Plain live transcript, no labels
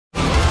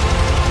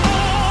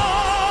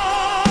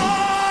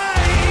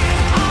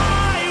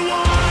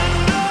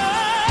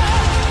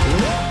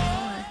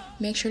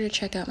make sure to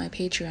check out my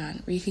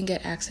Patreon, where you can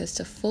get access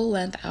to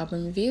full-length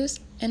album reviews,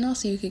 and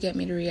also you could get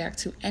me to react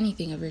to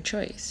anything of your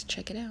choice.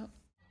 Check it out.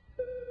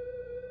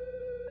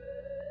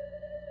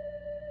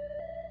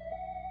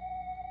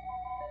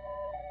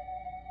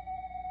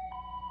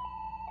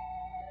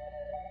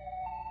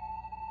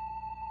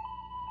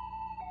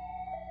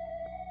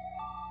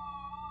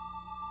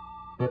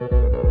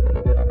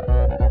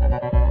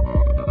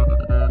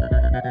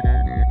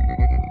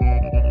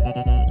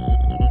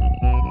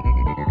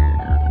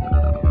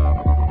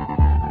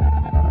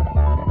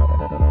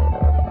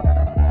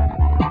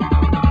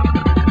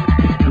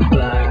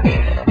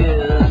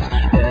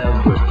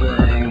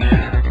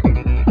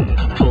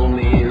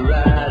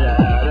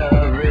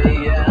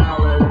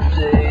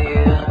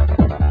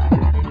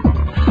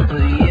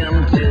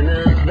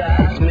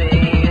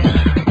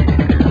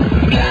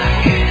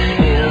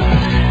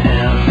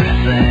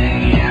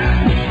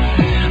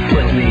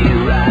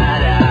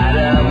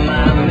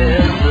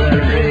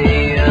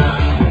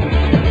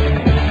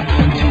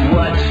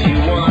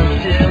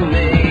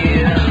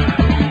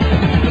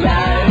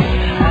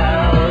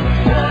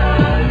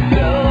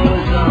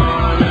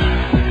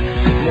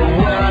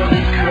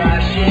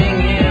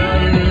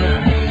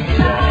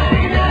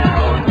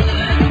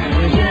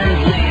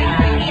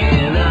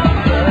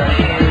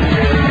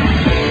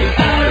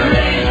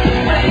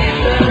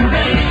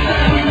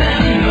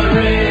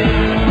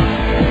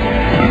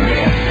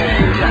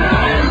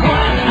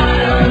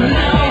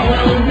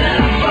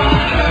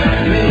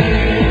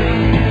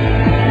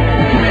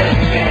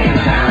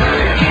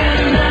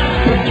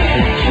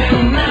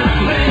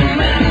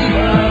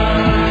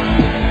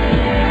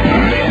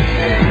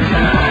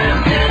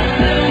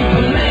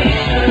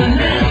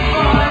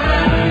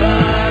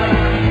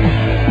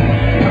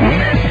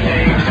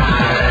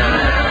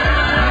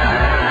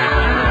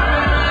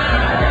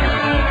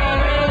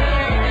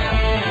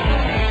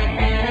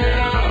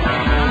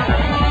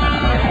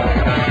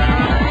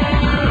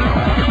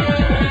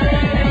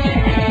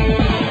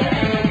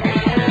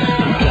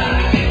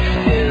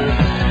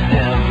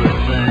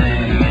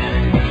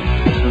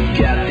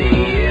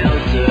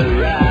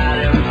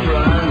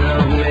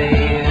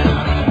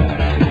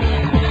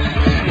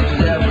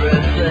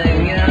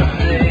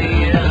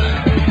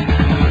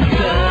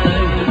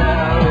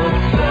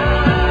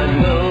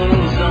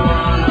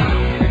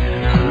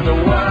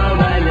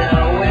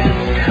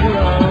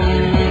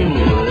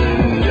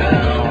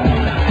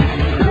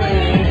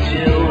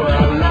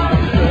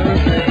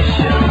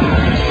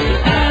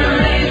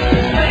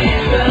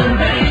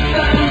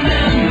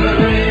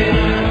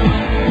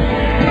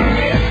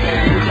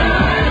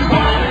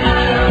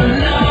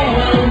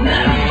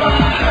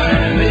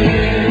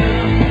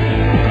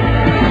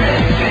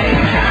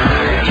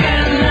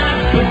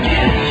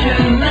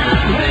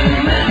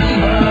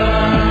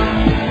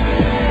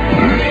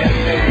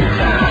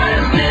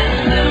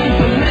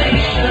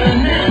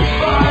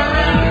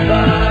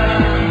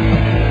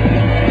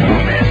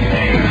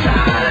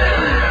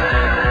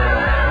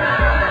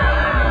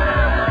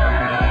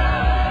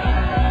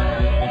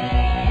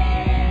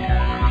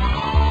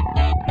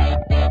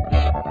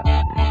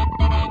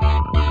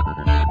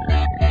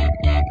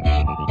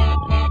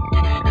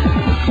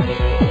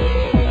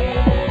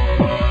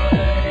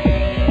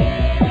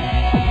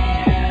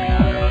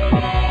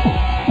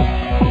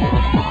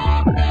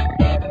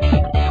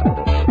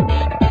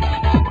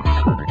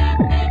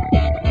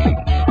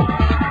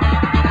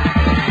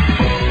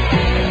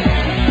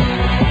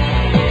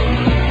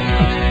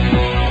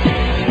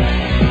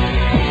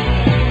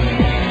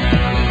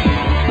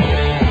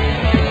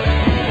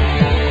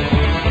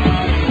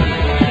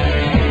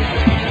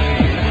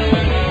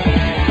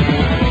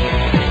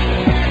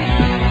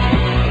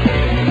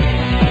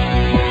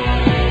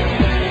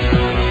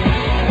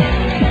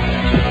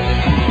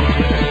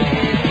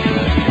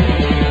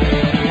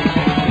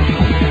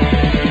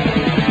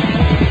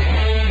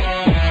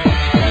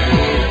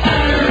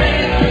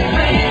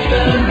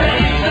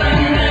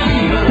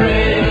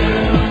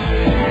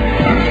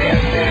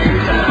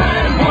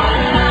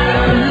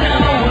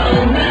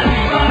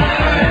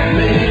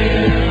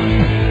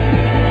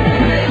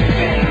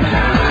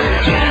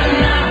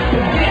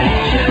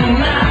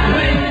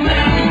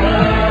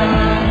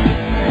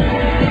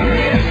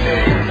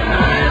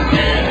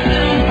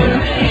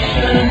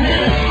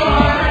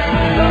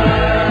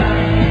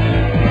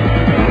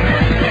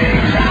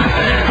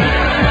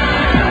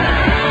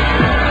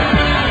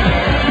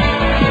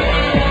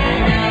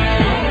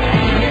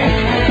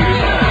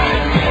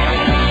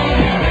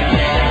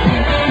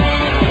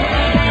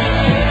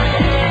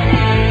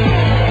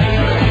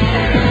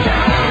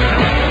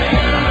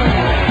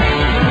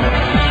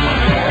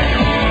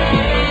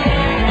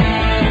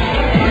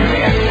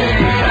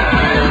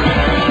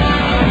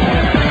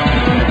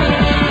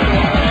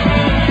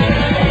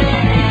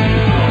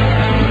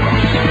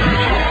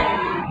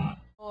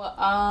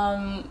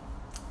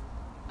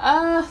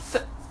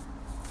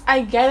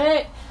 I get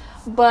it,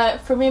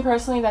 but for me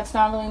personally, that's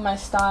not really my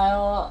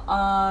style.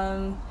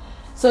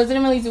 So it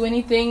didn't really do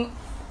anything.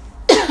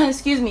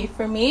 Excuse me.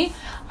 For me,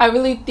 I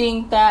really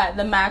think that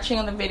the matching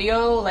on the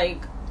video,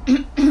 like,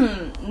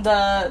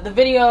 the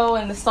video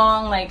and the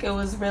song, like,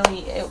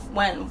 it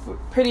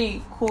went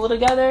pretty cool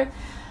together.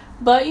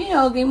 But, you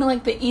know, it gave me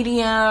like the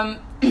EDM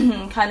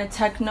kind of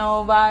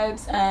techno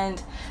vibes,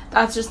 and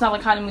that's just not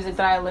the kind of music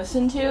that I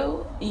listen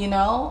to, you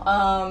know.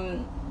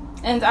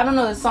 And I don't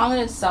know, the song in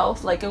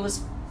itself, like, there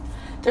was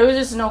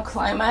just no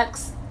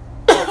climax.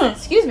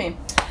 Excuse me.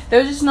 There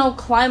was just no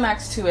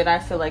climax to it. I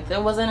feel like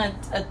there wasn't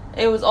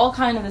it was all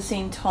kind of the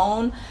same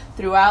tone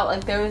throughout.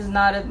 Like, there was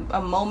not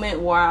a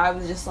moment where I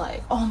was just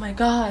like, oh my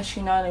gosh,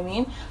 you know what I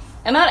mean?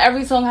 And not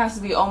every song has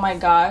to be oh my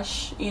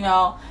gosh, you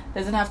know.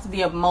 Doesn't have to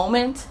be a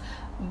moment,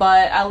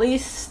 but at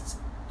least,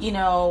 you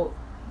know,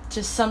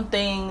 just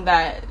something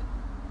that,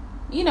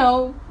 you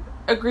know,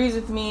 agrees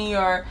with me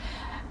or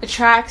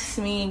attracts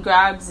me,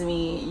 grabs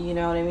me, you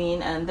know what I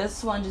mean? And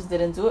this one just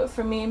didn't do it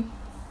for me.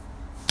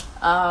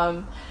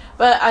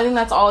 But I think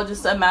that's all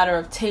just a matter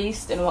of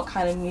taste and what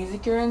kind of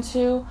music you're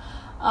into.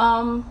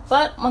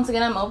 But once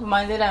again, I'm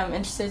open-minded. I'm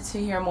interested to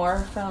hear more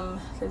from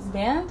this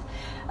band.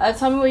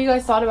 Tell me what you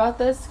guys thought about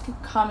this.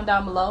 Comment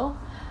down below.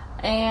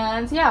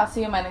 And yeah, I'll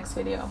see you in my next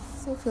video.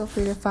 So feel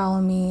free to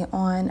follow me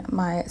on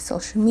my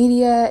social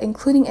media,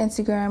 including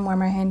Instagram, where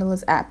my handle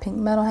is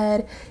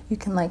 @pinkmetalhead. You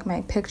can like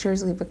my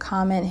pictures, leave a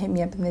comment, hit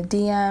me up in the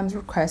DMs,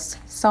 request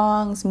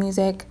songs,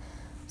 music.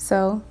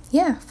 So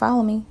yeah,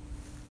 follow me.